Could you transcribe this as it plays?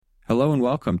Hello and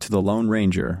welcome to The Lone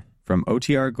Ranger from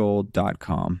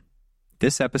OTRGold.com.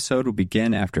 This episode will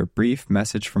begin after a brief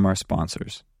message from our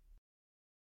sponsors.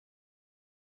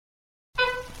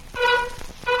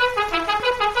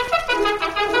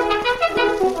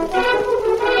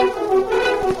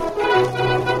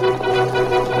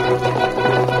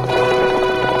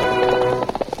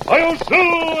 Hail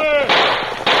Silver!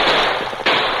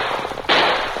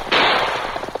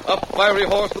 A fiery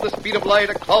horse with the speed of light,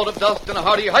 a cloud of dust, and a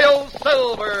hearty Hail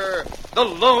Silver, the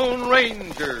Lone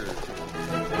Ranger.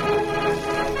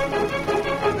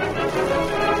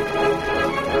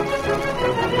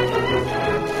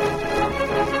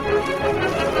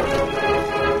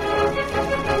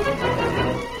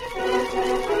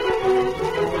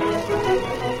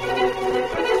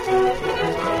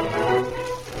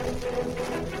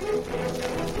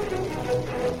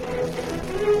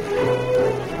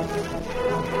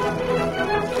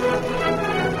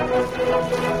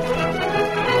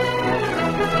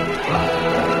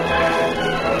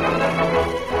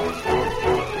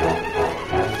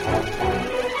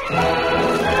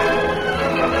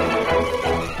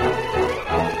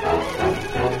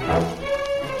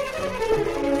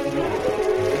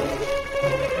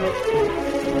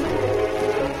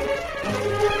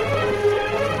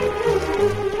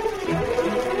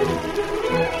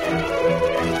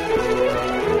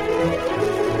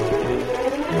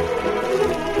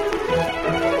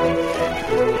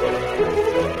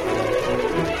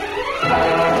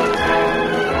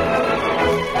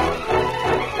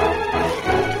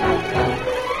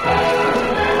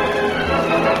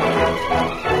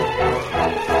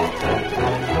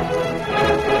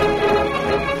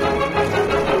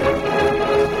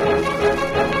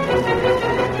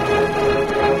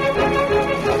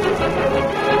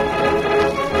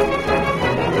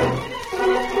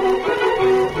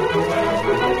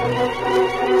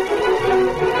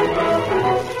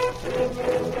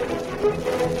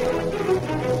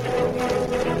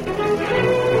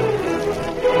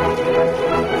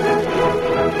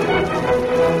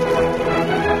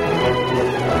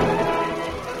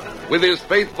 With his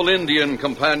faithful Indian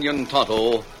companion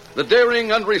Tonto, the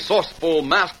daring and resourceful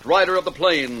masked rider of the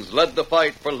plains led the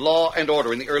fight for law and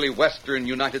order in the early western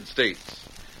United States.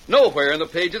 Nowhere in the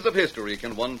pages of history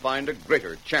can one find a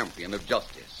greater champion of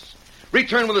justice.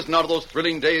 Return with us now to those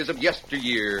thrilling days of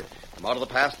yesteryear. From out of the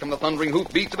past come the thundering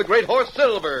hoofbeats of the great horse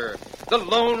Silver. The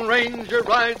Lone Ranger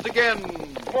rides again.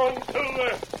 Come on,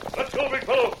 Silver! Let's go, big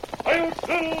fellow! Hail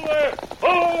Silver!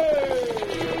 Hoy!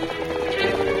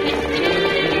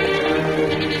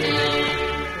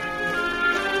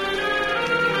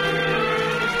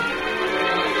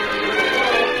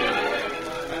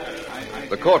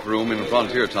 The courtroom in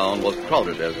Frontier Town was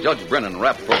crowded as Judge Brennan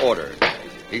rapped for order.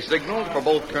 He signaled for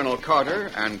both Colonel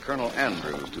Carter and Colonel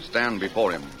Andrews to stand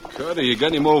before him. Carter, you got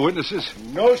any more witnesses?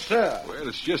 No, sir. Well,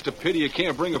 it's just a pity you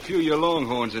can't bring a few of your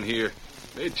longhorns in here.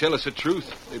 They'd tell us the truth.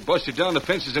 They busted down the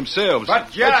fences themselves.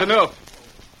 But, Judge... That's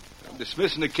enough. I'm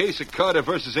dismissing the case of Carter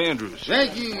versus Andrews.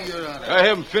 Thank you, Your Honor. I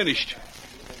haven't finished.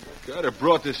 Carter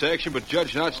brought this action, but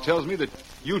Judge Knotts tells me that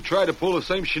you try to pull the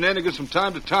same shenanigans from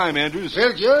time to time, Andrews.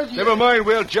 Well, Judge... Never mind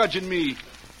well judging me.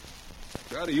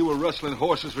 Carter, you were rustling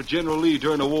horses for General Lee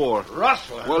during the war.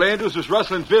 Rustling? Well, Andrews was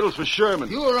rustling victuals for Sherman.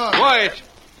 Your Honor. Quiet!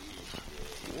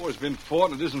 The war's been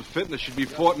fought, and it isn't fitting it should be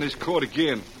fought in this court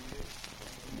again.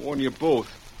 I warn you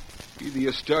both. Either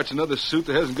you starts another suit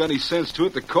that hasn't got any sense to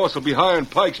it, the cost will be higher in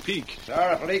Pike's Peak.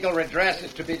 Sir, if legal redress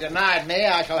is to be denied me,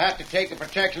 I shall have to take the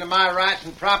protection of my rights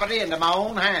and property into my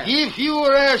own hands. If you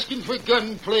were asking for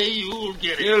gunplay, you'll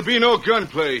get it. There'll be no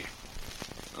gunplay.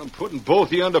 I'm putting both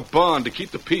of you under bond to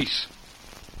keep the peace.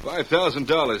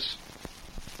 $5,000.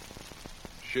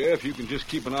 Sheriff, you can just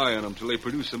keep an eye on them till they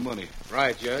produce the money.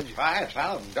 Right, Judge.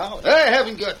 $5,000. I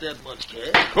haven't got that much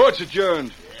cash. Court's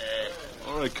adjourned.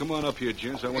 All right, come on up here,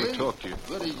 gents. I want to talk to you.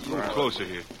 What is A little closer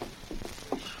here.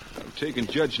 I'm taking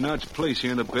Judge Knott's place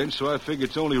here on the bench, so I figure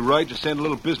it's only right to send a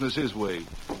little business his way.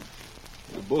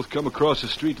 We'll both come across the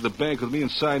street to the bank with me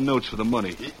and sign notes for the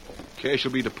money. Cash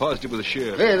will be deposited with the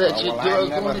sheriff. Hey, that's it,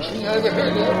 doggone thing I ever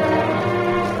heard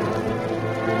of.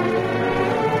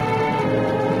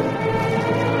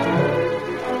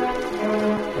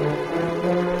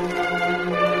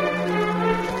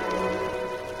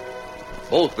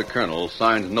 Both the colonels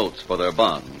signed notes for their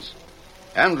bonds.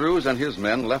 Andrews and his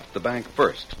men left the bank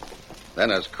first.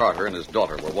 Then, as Carter and his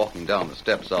daughter were walking down the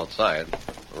steps outside...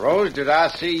 Rose, did I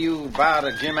see you bow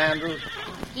to Jim Andrews?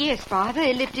 Yes, Father.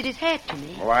 He lifted his hat to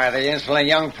me. Why, the insolent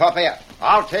young puppy.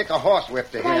 I'll take a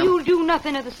horsewhip to Why, him. you'll do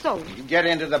nothing of the sort. You get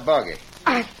into the buggy.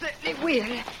 I certainly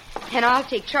will. And I'll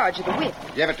take charge of the whip.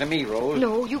 Give it to me, Rose.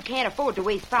 No, you can't afford to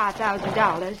waste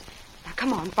 $5,000.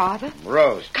 Come on, Father.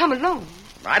 Rose, Come along.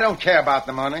 I don't care about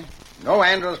the money. No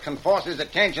Andrews can force his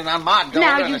attention on my daughter.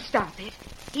 Now you stop it.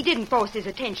 He didn't force his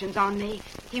attentions on me.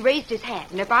 He raised his hat,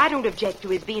 and if I don't object to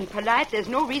his being polite, there's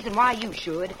no reason why you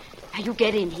should. Now, you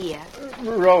get in here.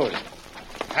 Rose,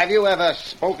 have you ever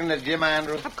spoken to Jim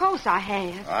Andrews? Of course I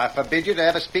have. I forbid you to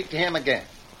ever speak to him again.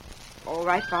 All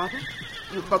right, Father.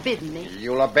 You've forbidden me.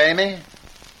 You'll obey me?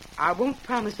 I won't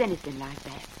promise anything like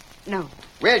that. No.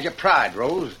 Where's your pride,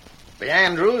 Rose? The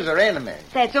Andrews are enemies.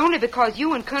 That's only because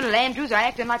you and Colonel Andrews are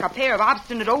acting like a pair of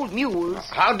obstinate old mules.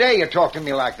 How dare you talk to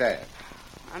me like that?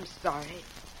 I'm sorry,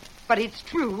 but it's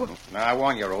true. Now, I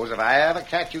warn you, Rose, if I ever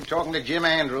catch you talking to Jim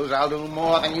Andrews, I'll do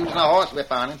more than using a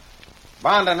horsewhip on him.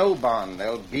 Bond or no bond,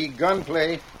 there'll be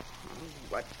gunplay. Oh,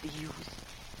 what's the use?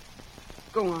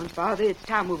 Go on, Father. It's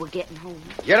time we were getting home.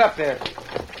 Get up there.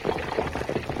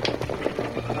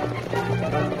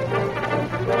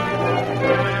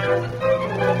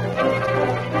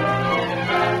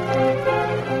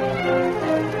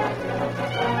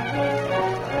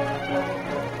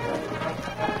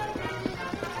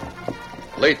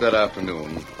 Late that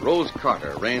afternoon, Rose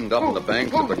Carter reined up on the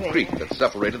banks of the creek that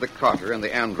separated the Carter and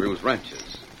the Andrews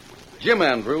ranches. Jim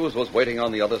Andrews was waiting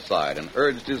on the other side and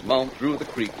urged his mount through the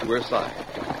creek to her side.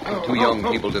 The two young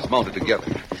people dismounted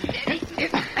together.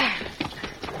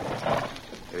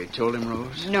 Have you told him,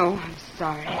 Rose? No, I'm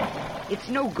sorry. It's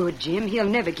no good, Jim. He'll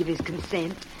never give his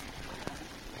consent.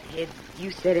 Had you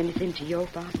said anything to your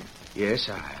father? Yes,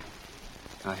 I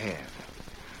have.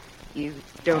 You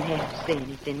don't have to say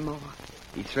anything more.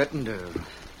 He threatened to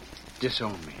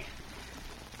disown me.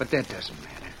 But that doesn't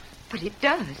matter. But it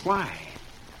does. Why?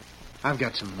 I've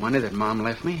got some money that Mom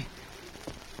left me.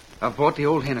 I've bought the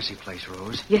old Hennessy place,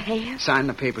 Rose. You have? Signed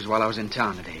the papers while I was in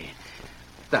town today.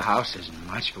 The house isn't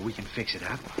much, but we can fix it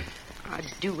up. I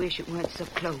do wish it weren't so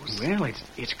close. Well,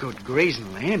 it's good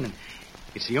grazing land, and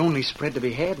it's the only spread to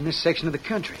be had in this section of the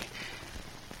country.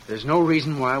 There's no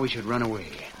reason why we should run away.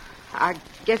 I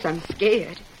guess I'm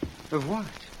scared. Of what?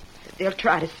 They'll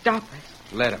try to stop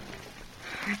us. Let them.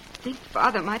 I think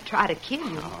Father might try to kill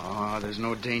you. Oh, there's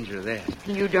no danger of that.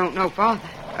 You don't know Father.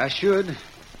 I should.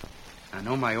 I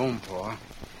know my own paw.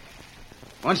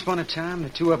 Once upon a time, the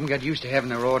two of them got used to having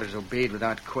their orders obeyed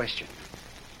without question.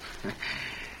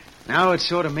 Now it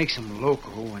sort of makes them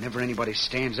local whenever anybody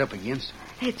stands up against them.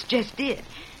 That's just it.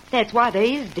 That's why there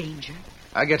is danger.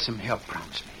 I got some help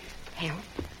promised me. Help?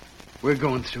 We're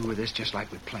going through with this just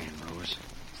like we planned, Rose.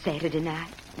 Saturday night?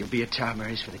 You'll be at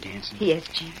Tarberry's for the dancing? Yes,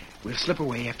 Jim. We'll slip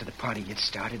away after the party gets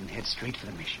started and head straight for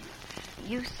the mission.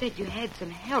 You said you had some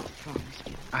help promised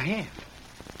you. I have.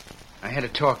 I had a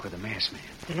talk with the masked man.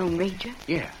 The Lone Ranger?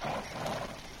 Yeah.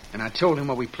 And I told him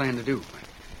what we planned to do.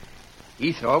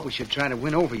 He thought we should try to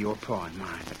win over your pa and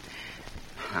mine, but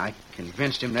I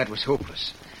convinced him that was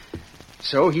hopeless.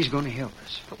 So he's going to help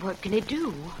us. But what can he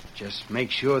do? Just make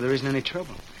sure there isn't any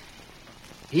trouble.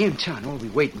 He and Ton will be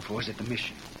waiting for us at the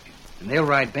mission. And they'll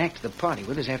ride back to the party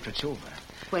with us after it's over.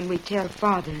 When we tell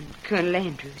Father and Colonel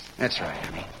Andrews. That's right,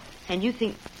 honey. And you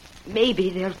think maybe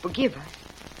they'll forgive us?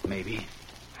 Maybe.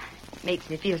 Makes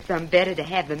me feel some better to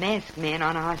have the masked man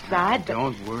on our side, but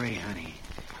Don't worry, honey.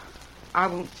 I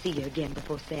won't see you again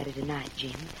before Saturday night,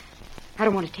 Jim. I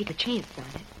don't want to take a chance on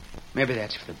it. Maybe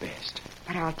that's for the best.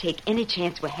 But I'll take any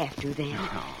chance we have to then.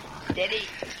 Oh. Steady,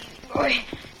 boy.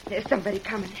 There's somebody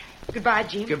coming. Goodbye,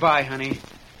 Jim. Goodbye, honey.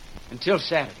 Until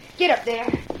Saturday. Get up there.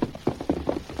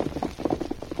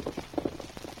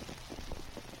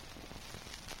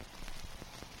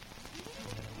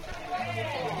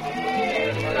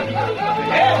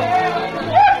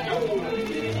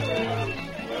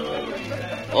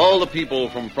 All the people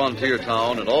from Frontier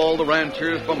Town and all the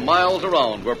ranchers for miles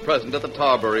around were present at the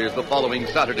Tarberrys the following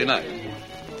Saturday night.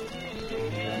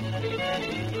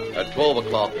 At 12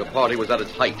 o'clock, the party was at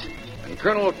its height, and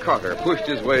Colonel Carter pushed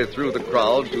his way through the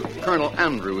crowd to Colonel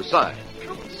Andrews' side.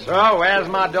 So, where's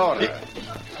my daughter?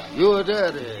 Your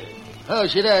daddy. How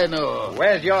should I know?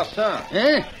 Where's your son?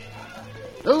 Eh?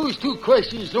 Those two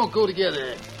questions don't go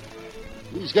together.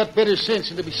 He's got better sense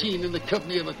than to be seen in the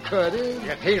company of a Carter.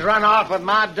 If he's run off with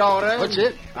my daughter... What's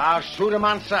it? I'll shoot him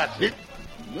on sight.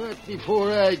 Not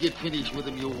before I get finished with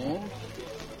him, you won't.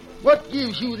 What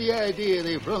gives you the idea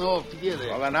they've run off together?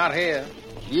 Well, they're not here.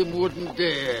 Jim wouldn't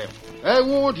dare. I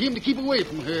warned him to keep away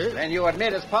from her. Then you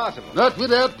admit it's possible. Not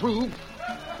without proof.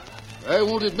 I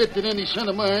won't admit that any son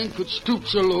of mine could stoop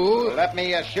so low. Well, let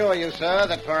me assure you, sir,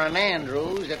 that for an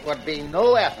Andrews, it would be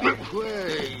no effort.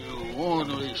 Why, you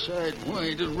ornery,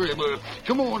 sidewinder rebel.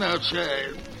 Come on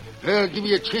outside. I'll give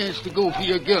you a chance to go for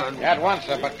your gun. At once,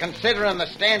 sir, but considering the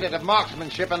standard of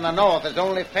marksmanship in the North, it's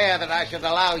only fair that I should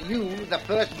allow you the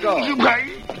first go.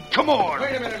 Come on.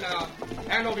 Wait a minute now.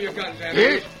 Hand over your guns,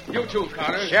 Andrews. You too,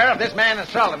 Carter. Sheriff, this man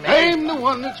insulted me. I'm the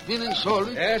one that's been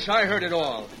insulted. Yes, I heard it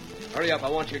all. Hurry up, I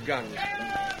want your guns.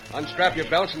 Unstrap your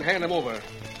belts and hand them over.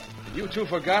 You two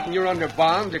forgotten you're under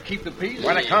bond to keep the peace?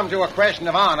 When it comes to a question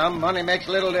of honor, money makes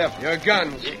little difference. Your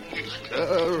guns.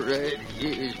 All right,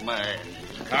 here's mine.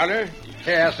 Carter?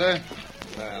 Yes, sir.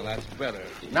 Well, that's better.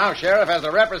 Now, Sheriff, as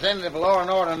a representative of law and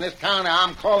order in this county,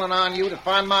 I'm calling on you to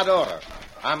find my daughter.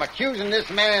 I'm accusing this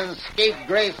man's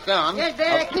scapegrace son. You'd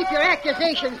better keep your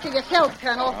accusations to yourself,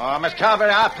 Colonel. Oh, Miss Calvert,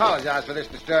 I apologize for this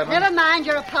disturbance. Never mind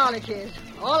your apologies.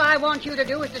 All I want you to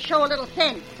do is to show a little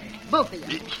sense. Both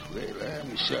of you. Well,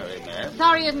 I'm sorry, ma'am.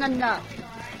 Sorry isn't enough.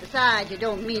 Besides, you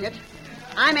don't mean it.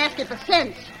 I'm asking for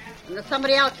sense. And there's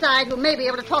somebody outside who may be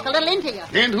able to talk a little into you.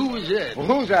 And who is that? Well,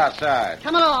 who's outside?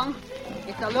 Come along.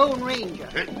 It's the Lone Ranger.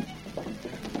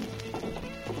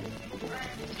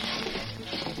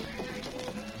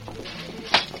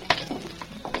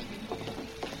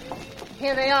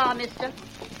 Here they are, mister.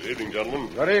 Good evening,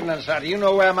 gentlemen. Good evening, sir. Do you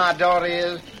know where my daughter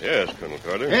is? Yes, Colonel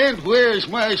Carter. And where's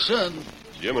my son?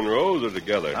 Jim and Rose are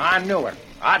together. I knew it.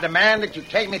 I demand that you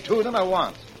take me to them at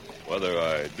once. Whether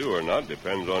I do or not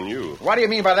depends on you. What do you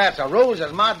mean by that, sir? Rose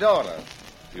is my daughter.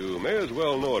 You may as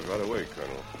well know it right away,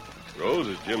 Colonel. Rose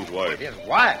is Jim's wife. His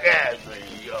wife? That's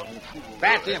a young fool.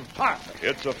 That's impossible.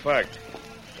 It's a fact.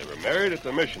 They were married at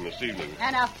the mission this evening.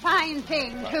 And a fine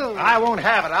thing, too. I won't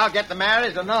have it. I'll get the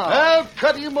marriage or not. I'll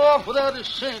cut him off without a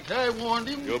cent. I warned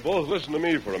him. You'll both listen to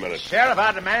me for a minute. Sheriff,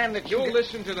 I demand that You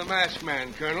listen to the masked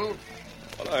man, Colonel.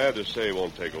 What I have to say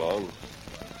won't take long.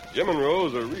 Jim and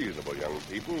Rose are reasonable young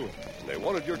people, and they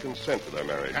wanted your consent to their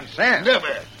marriage. Consent? Never.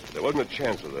 There wasn't a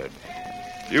chance of that.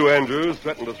 You, Andrews,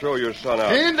 threatened to throw your son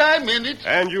out. And I meant it.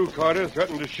 And you, Carter,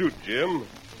 threatened to shoot Jim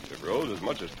if Rose as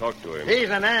much as talked to him. He's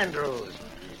an Andrews.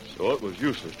 So it was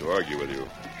useless to argue with you.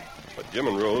 But Jim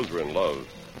and Rose were in love.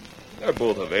 They're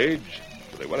both of age,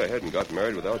 so they went ahead and got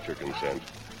married without your consent.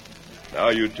 Now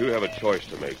you two have a choice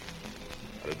to make.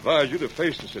 I'd advise you to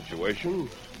face the situation,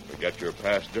 forget your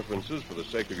past differences for the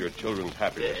sake of your children's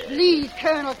happiness. Please,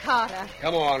 Colonel Carter.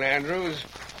 Come on, Andrews.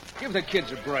 Give the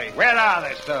kids a break. Where are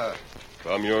they, sir?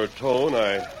 From your tone,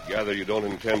 I gather you don't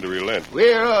intend to relent.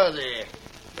 Where are they?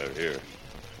 They're here.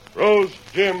 Rose,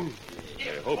 Jim,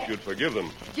 I hope you'd forgive them.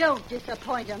 Don't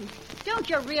disappoint them. Don't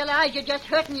you realize you're just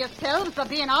hurting yourselves for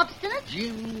being obstinate?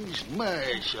 Jim's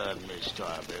my son, Miss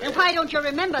Tarver. Then why don't you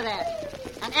remember that?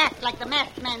 And act like the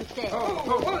masked man said.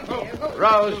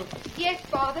 Rose, Yes,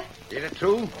 Father. is it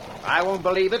true? I won't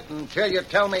believe it until you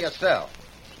tell me yourself.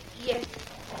 Yes,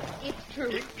 it's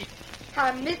true.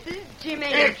 I'm Mrs. Jim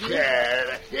Andrews.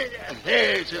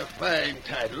 There's a fine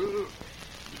title.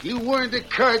 If you weren't a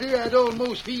Carter, I'd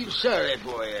almost feel sorry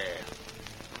for you.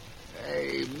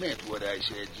 I meant what I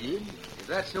said, Jim. If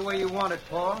that's the way you want it,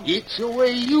 Paul. It's the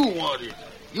way you want it.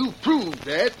 You proved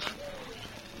that.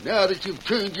 Now that you've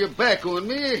turned your back on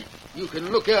me, you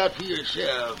can look out for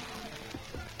yourself.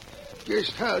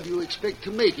 Just how do you expect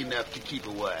to make enough to keep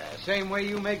a wife? The same way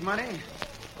you make money?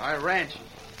 By ranching.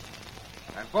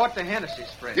 I bought the Hennessy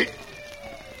spread.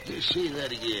 Just say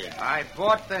that again. I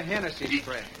bought the Hennessy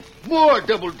spread. More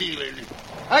double dealing.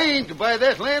 I ain't to buy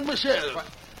that land myself.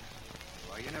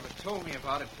 Well, you never told me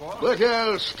about it, Paul. But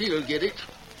I'll still get it.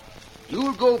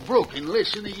 You'll go broke in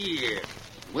less than a year.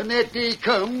 When that day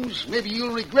comes, maybe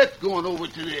you'll regret going over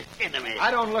to the enemy.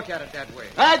 I don't look at it that way.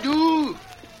 I do.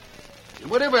 And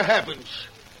whatever happens,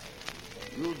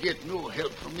 you'll get no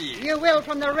help from me. You will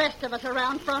from the rest of us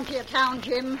around Frontier Town,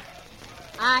 Jim.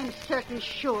 I'm certain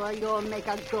sure you'll make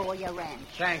a go of your ranch.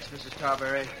 Thanks, Mrs.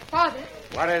 Tarberry. Father,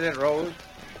 What is it, Rose?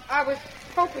 I was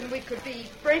hoping we could be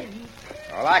friends.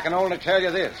 Well, I can only tell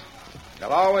you this.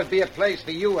 There'll always be a place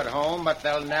for you at home, but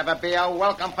there'll never be a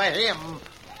welcome for him.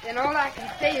 Then all I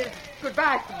can say is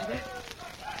goodbye, Father.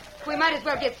 We might as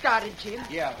well get started, Jim.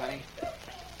 Yeah, honey.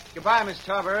 Goodbye, Miss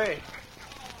Tarberry.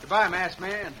 Goodbye, masked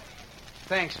man.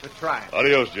 Thanks for trying.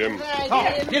 Adios, Jim.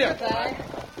 Goodbye, Jim. get up. Goodbye.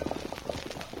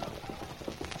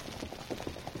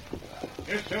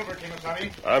 Here's Silver,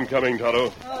 Kimasabi. I'm coming,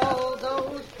 Tonto. Oh,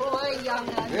 those poor young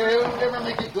uns. They'll never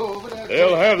make it go over that.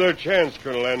 They'll have their chance,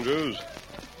 Colonel Andrews.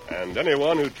 And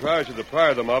anyone who tries to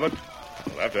deprive them of it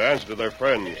will have to answer to their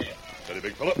friends. Steady,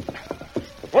 big fella.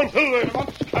 One Silver,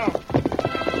 one Scout.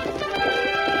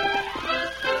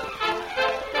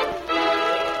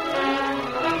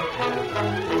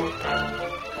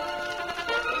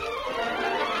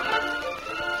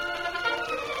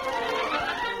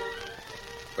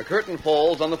 The curtain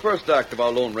falls on the first act of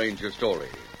our Lone Ranger story.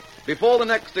 Before the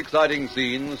next exciting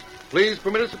scenes, please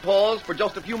permit us to pause for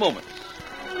just a few moments.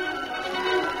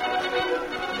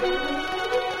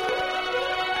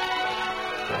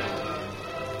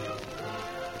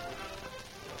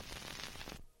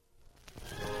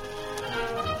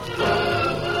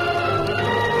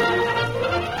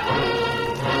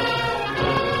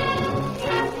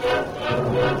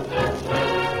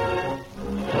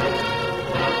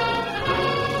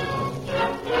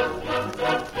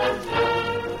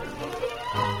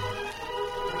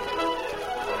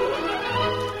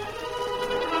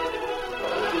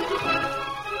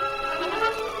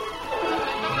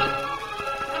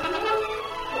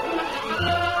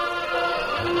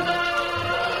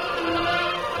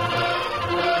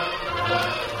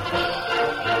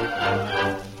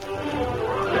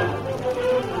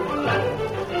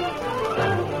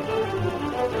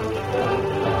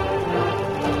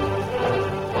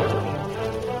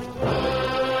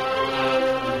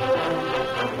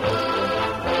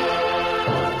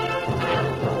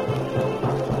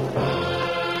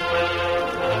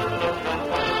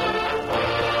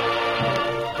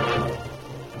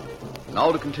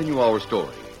 Now to continue our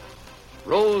story.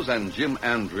 Rose and Jim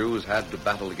Andrews had to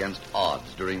battle against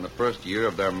odds during the first year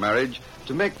of their marriage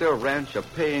to make their ranch a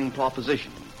paying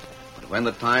proposition. But when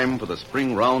the time for the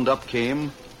spring roundup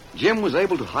came, Jim was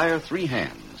able to hire 3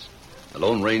 hands. The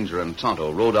Lone Ranger and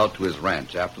Tonto rode out to his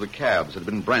ranch after the calves had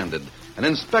been branded and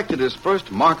inspected his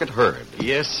first market herd.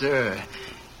 Yes, sir.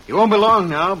 It won't be long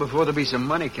now before there'll be some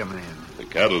money coming in. The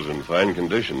cattle's in fine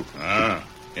condition.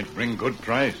 It bring good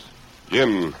price.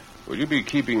 Jim, will you be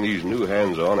keeping these new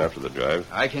hands on after the drive?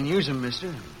 I can use them,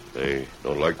 mister. They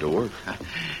don't like to work.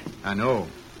 I know.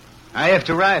 I have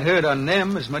to ride herd on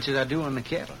them as much as I do on the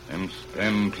cattle. And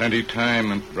spend plenty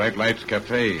time at Bright Lights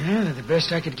Cafe. Yeah, they're the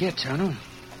best I could get, Tonto.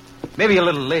 Maybe a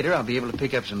little later I'll be able to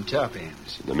pick up some top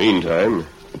ends. In the meantime,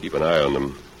 keep an eye on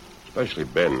them, especially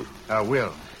Ben. I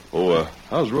will. Oh,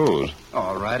 how's Rose?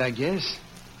 All right, I guess.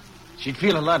 She'd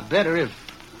feel a lot better if...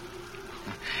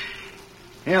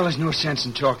 Well, there's no sense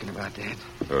in talking about that.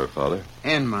 Her father?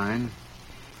 And mine.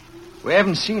 We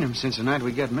haven't seen him since the night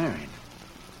we got married.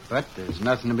 But there's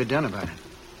nothing to be done about it.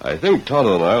 I think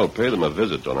Tonto and I will pay them a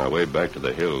visit on our way back to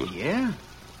the hills. Yeah?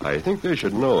 I think they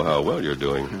should know how well you're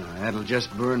doing. That'll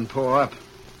just burn Paul up.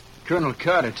 Colonel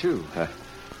Carter, too.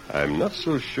 I'm not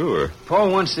so sure. Paul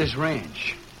wants this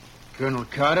ranch. Colonel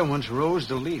Carter wants Rose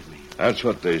to leave me. That's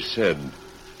what they said.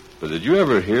 But did you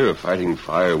ever hear of fighting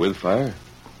fire with fire?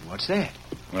 What's that?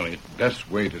 Well, it's the best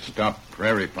way to stop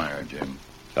prairie fire, Jim.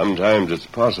 Sometimes it's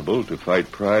possible to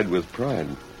fight pride with pride.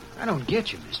 I don't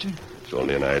get you, mister. It's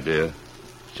only an idea.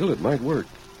 Still, it might work.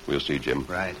 We'll see, Jim.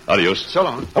 Right. Adios. So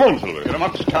long. Come on, Silver. Get him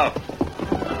up, Scout.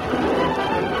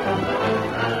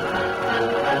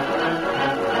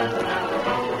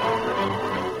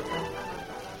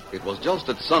 It was just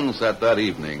at sunset that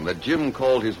evening that Jim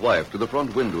called his wife to the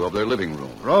front window of their living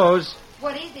room. Rose,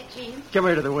 What is it, Jim? come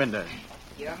here to the window.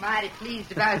 You're mighty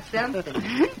pleased about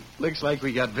something. Looks like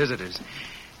we got visitors.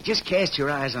 Just cast your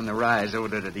eyes on the rise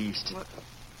over to the east. What?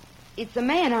 It's a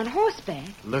man on horseback.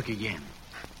 Look again.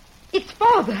 It's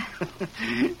Father.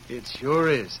 It sure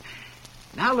is.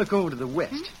 Now look over to the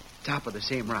west, top of the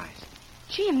same rise.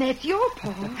 Jim, that's your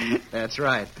paw. That's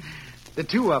right. The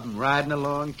two of them riding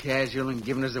along casual and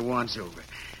giving us the once-over.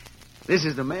 This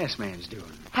is the masked man's doing.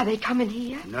 Are they coming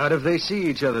here? Not if they see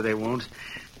each other, they won't.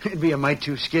 It'd be a mite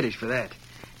too skittish for that.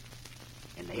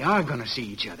 And they are going to see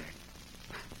each other.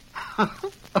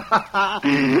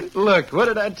 Look, what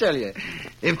did I tell you?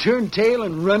 They've turned tail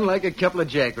and run like a couple of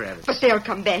jackrabbits. But they'll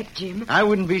come back, Jim. I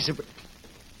wouldn't be surprised.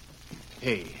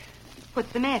 Hey,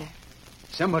 What's the matter?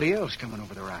 somebody else coming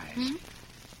over the rise.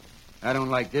 I don't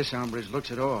like this hombre's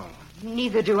looks at all.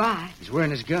 Neither do I. He's wearing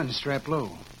his gun strapped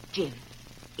low. Jim,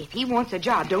 if he wants a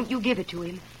job, don't you give it to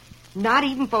him. Not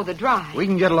even for the drive. We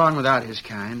can get along without his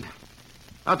kind.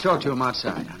 I'll talk to him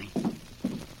outside, honey.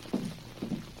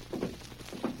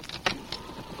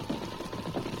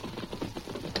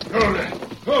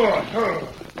 Hold on.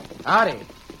 Howdy.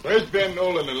 Where's Ben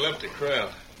Nolan and Lefty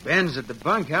Crowd? Ben's at the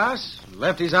bunkhouse.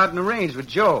 Lefty's out in the range with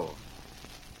Joe.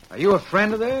 Are you a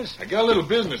friend of theirs? I got a little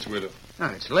business with him. Oh,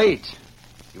 it's late.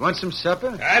 You want some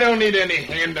supper? I don't need any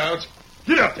handouts.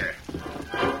 Get up there.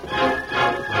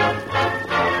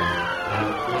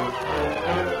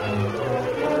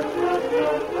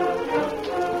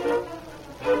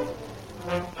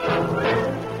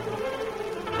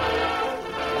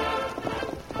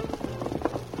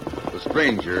 The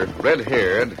stranger,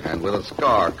 red-haired and with a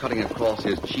scar cutting across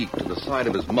his cheek to the side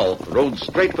of his mouth, rode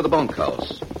straight for the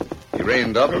bunkhouse. He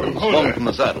reined up and swung from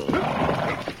the saddle.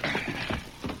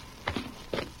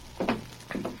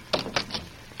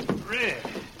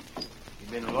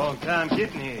 long time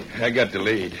getting here. I got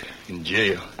delayed in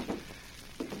jail.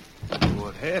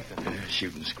 What happened?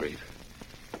 Shooting scrape.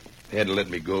 They had to let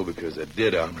me go because that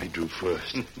dead armory drew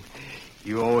first.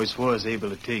 You always was able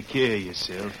to take care of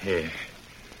yourself. Yeah.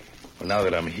 Well, now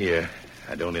that I'm here,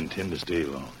 I don't intend to stay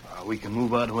long. We can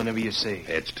move out whenever you say.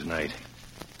 That's tonight.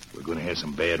 We're going to have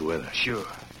some bad weather. Sure.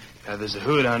 Now, there's a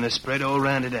herd on this spread all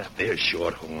rounded up. They're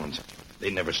shorthorns. They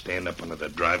never stand up under the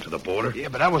drive to the border. Yeah,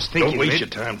 but I was thinking... Don't waste Red... your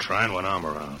time trying when I'm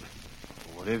around.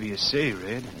 Whatever you say,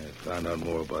 Red. I found out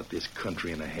more about this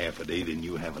country in a half a day than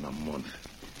you have in a month.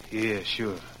 Yeah,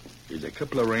 sure. There's a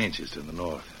couple of ranches to the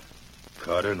north.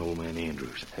 Carter and Old Man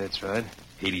Andrews. That's right.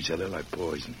 Hate each other like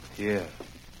poison. Yeah.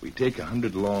 We take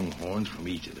 100 longhorns from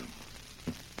each of them.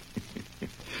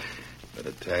 By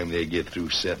the time they get through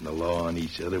setting the law on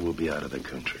each other, we'll be out of the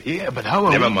country. Yeah, but how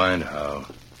are Never we... mind how.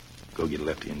 Go get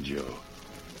Lefty and Joe.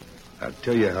 I'll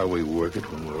tell you how we work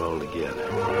it when we're all together.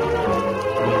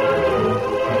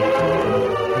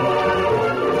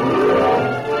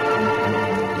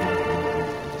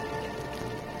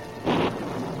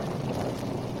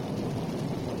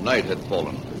 Night had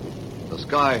fallen. The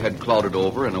sky had clouded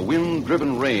over, and a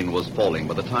wind-driven rain was falling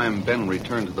by the time Ben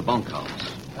returned to the bunkhouse.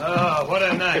 Oh, what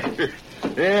a night.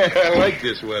 Yeah, I like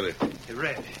this weather. Hey,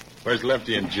 Red. Where's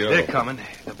Lefty and Joe? They're coming.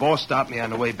 The boss stopped me on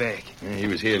the way back. Yeah, he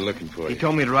was here looking for He you.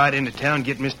 told me to ride into town,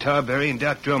 get Miss Tarberry and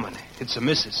Doc Drummond. It's a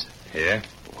missus. Yeah?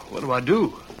 What do I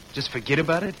do? Just forget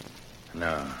about it?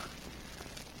 No.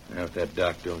 Now, if that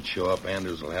doc don't show up,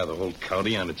 Andrews will have the whole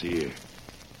county on its ear.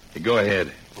 Hey, go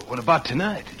ahead. But what about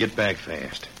tonight? Get back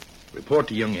fast. Report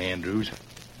to young Andrews,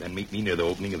 then meet me near the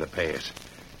opening of the pass.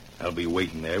 I'll be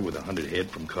waiting there with 100 head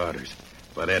from Carter's.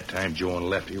 By that time, Joe and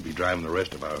Lefty will be driving the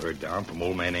rest of our herd down from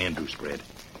Old Man Andrews' spread.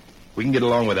 We can get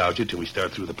along without you till we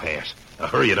start through the pass. Now,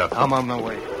 hurry it up. I'm on my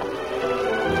way.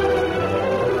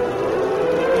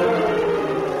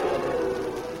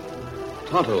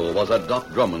 Tonto was at Doc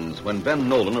Drummond's when Ben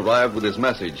Nolan arrived with his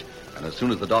message, and as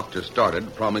soon as the doctor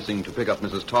started, promising to pick up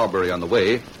Mrs. Tarberry on the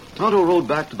way, Tonto rode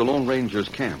back to the Lone Ranger's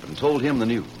camp and told him the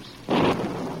news.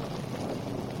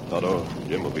 Tonto,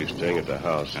 Jim will be staying at the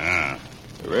house. Ah,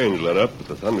 The rain's let up, but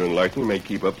the thunder and lightning may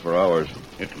keep up for hours.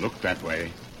 it looked that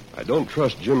way. I don't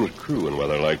trust Jim's crew in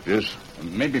weather like this.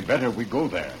 Maybe better we go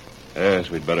there. Yes,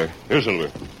 we'd better. Here, Silver.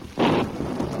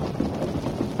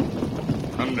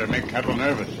 Thunder make cattle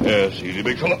nervous. Yes, easy,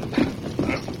 big fellow.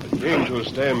 If it came to a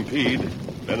stampede,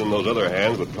 Ben and those other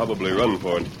hands would probably run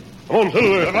for it. Come on,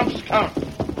 Silver. Get up, Scout.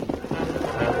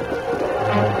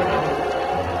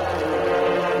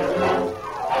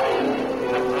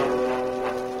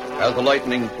 As the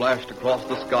lightning flashed across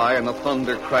the sky and the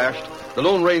thunder crashed, the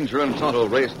Lone Ranger and Tonto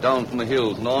raced down from the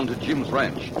hills and on to Jim's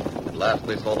ranch. At last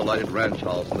they saw the lighted ranch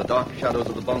house and the dark shadows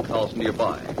of the bunkhouse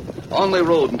nearby. On they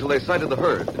rode until they sighted the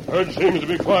herd. Herd seems to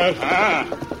be quiet. I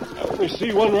only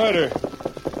see one rider.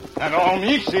 And all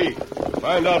me see.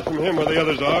 Find out from him where the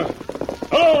others are.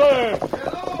 Hello there!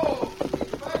 Hello!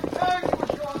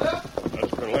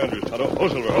 That's Colonel Andrews, Tonto. Oh,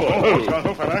 Silver.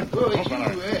 Oh, fella. Oh, it's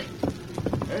you, eh?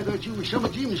 I thought you were some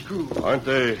of Jim's crew. Aren't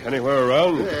they anywhere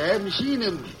around? I haven't seen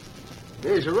them.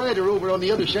 There's a rider over on the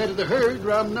other side of the herd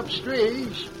rounding up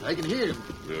strays. I can hear him.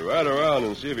 We'll ride around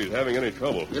and see if he's having any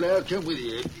trouble. Well, I'll come with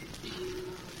you.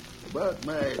 About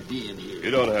my being here.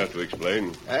 You don't have to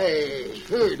explain. I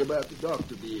heard about the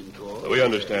doctor being called. We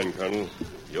understand, Colonel.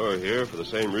 You're here for the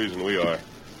same reason we are.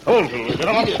 Come on, Silver. Get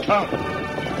him up,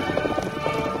 Scout.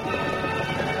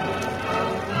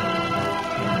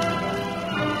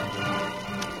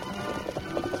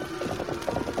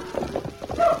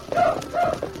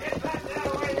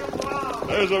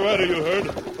 There's the rider you heard.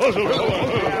 Oh, Silver.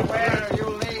 Where are you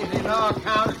lazy dog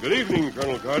counter? Good evening,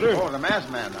 Colonel Carter. Oh, the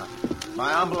masked man.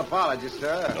 My humble apologies,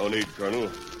 sir. No need, Colonel.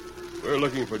 We're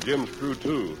looking for Jim's crew,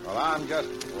 too. Well,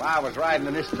 I was riding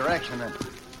in this direction, and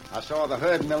I saw the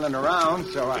herd milling around,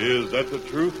 so I... Is that the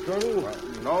truth, Colonel? Well,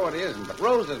 no, it isn't, but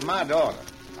Rose is my daughter.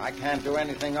 I can't do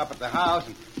anything up at the house,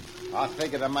 and I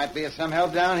figured there might be some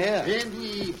help down here. And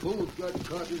we both got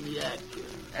caught in the act.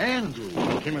 Andrew.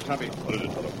 Kimasabi. What is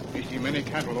it, Tonto? We see many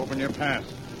cattle open your pass.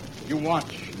 You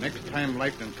watch next time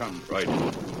lightning comes. Right.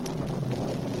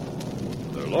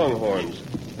 They're longhorns.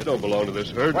 They don't belong to this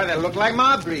herd. Why, they look like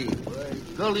my breed. Why,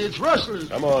 Gully, it's rustlers.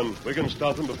 Come on. We can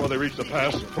stop them before they reach the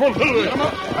pass. Come on, Silver. Come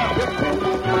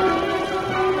on.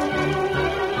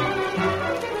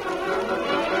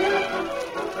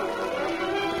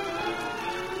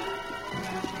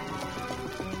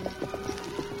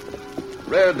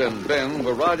 Red and Ben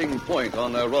were riding point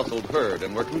on their rustled herd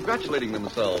and were congratulating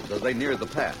themselves as they neared the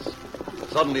pass.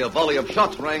 Suddenly, a volley of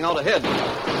shots rang out ahead.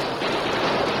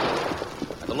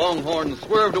 And The Longhorn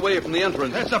swerved away from the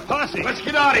entrance. That's a posse. Let's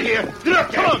get out of here. Get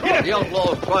up, come on, get up. The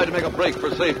outlaws tried to make a break for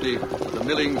safety, but the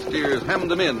milling steers hemmed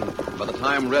them in. By the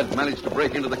time Red managed to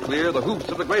break into the clear, the hoofs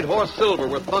of the great horse Silver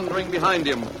were thundering behind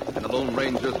him, and the Lone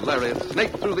Ranger's lariat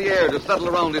snaked through the air to settle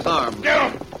around his arm.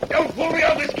 Don't pull me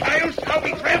out this cayuse. I'll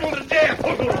be trampled to death.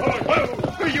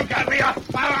 You got me.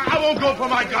 I won't go for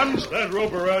my guns. That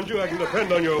rope around you, I can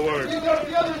depend on your word. You got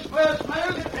the others first,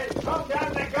 man. Drop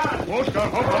down the gun. Most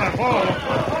got hope on a fall.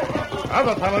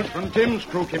 Other fellows from Tim's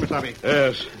crew, Kimasabi.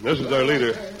 Yes, this is our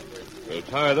leader. We'll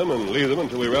tie them and leave them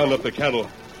until we round up the cattle.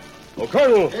 Oh,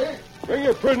 Colonel, bring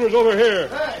your prisoners over here.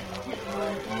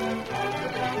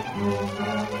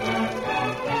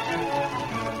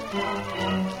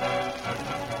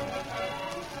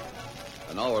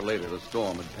 An hour later, the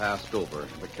storm had passed over,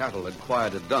 the cattle had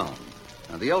quieted down,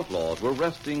 and the outlaws were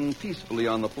resting peacefully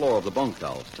on the floor of the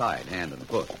bunkhouse, tied hand and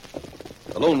foot.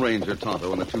 The Lone Ranger,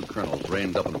 Tonto, and the two colonels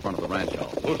reined up in front of the ranch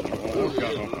house.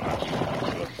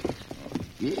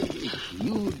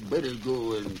 You'd better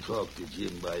go and talk to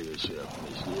Jim by yourself,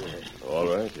 mister. All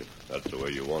right, if that's the way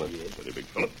you want it, pretty big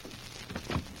fella.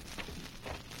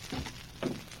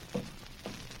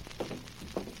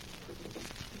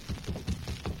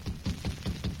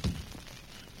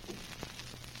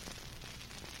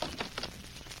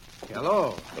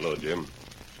 Hello. Hello, Jim.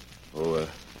 Oh,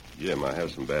 Jim, I have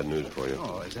some bad news for you.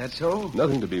 Oh, is that so?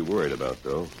 Nothing to be worried about,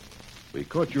 though. We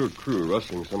caught your crew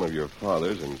rustling some of your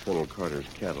father's and Colonel Carter's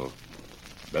cattle.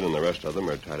 Ben and the rest of them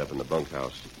are tied up in the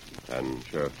bunkhouse, and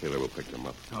Sheriff Taylor will pick them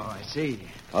up. Oh, I see.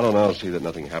 I don't know. I'll see that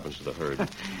nothing happens to the herd.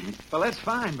 Well, that's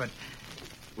fine, but...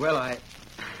 Well,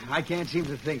 I can't seem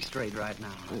to think straight right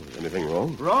now. Oh, anything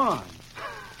wrong? Wrong?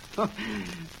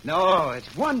 No,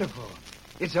 it's wonderful.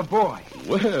 It's a boy.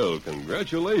 Well,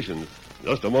 congratulations.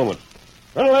 Just a moment.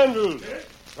 Colonel Andrews!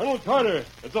 Colonel Carter!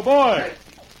 It's a boy!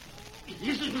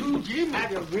 Is it true, Jim?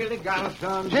 Have you really got a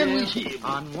son, Can Jim? we see him?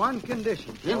 On one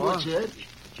condition. Then boy. what's that?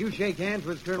 You shake hands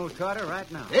with Colonel Carter right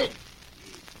now. Hey!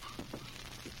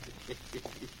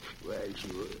 Why,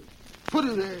 sure. Put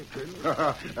it there,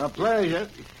 Colonel. A pleasure.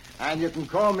 And you can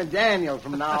call me Daniel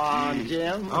from now on,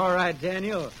 Jim. All right,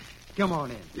 Daniel. Come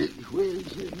on in. Where's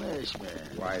the masked man?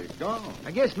 Why, he's gone.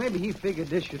 I guess maybe he figured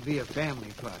this should be a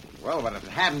family party. Well, but if it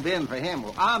hadn't been for him,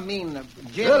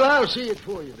 Jim... Well, I'll see it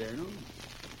for you, Daniel.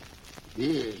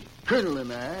 Yeah, Colonel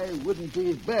and I wouldn't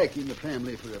be back in the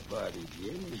family for a party,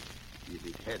 Jim, if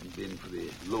it hadn't been for the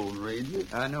Lone Ranger.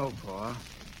 I know, Pa.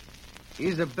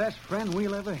 He's the best friend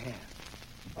we'll ever have.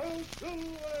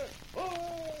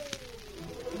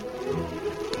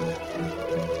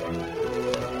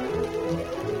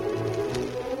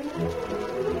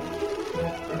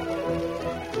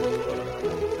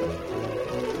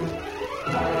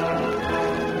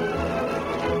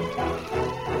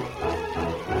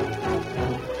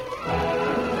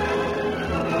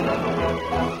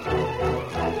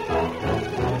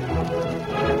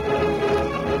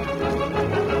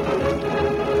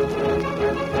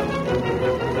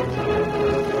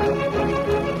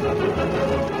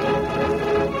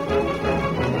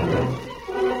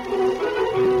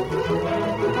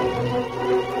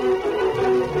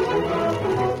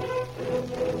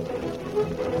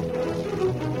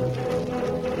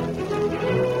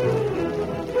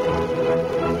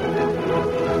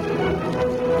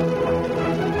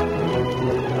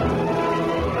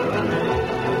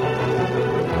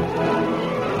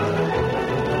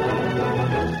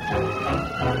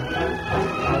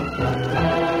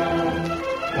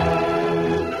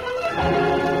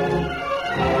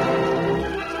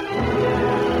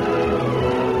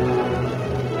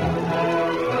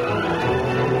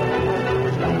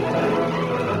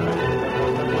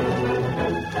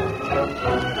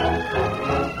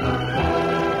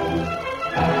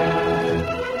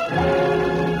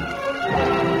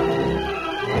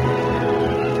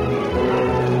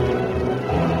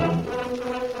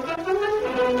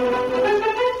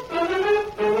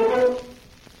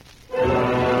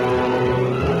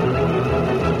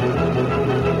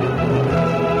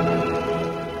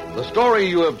 The story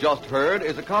you have just heard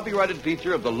is a copyrighted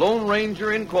feature of the Lone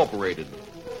Ranger Incorporated.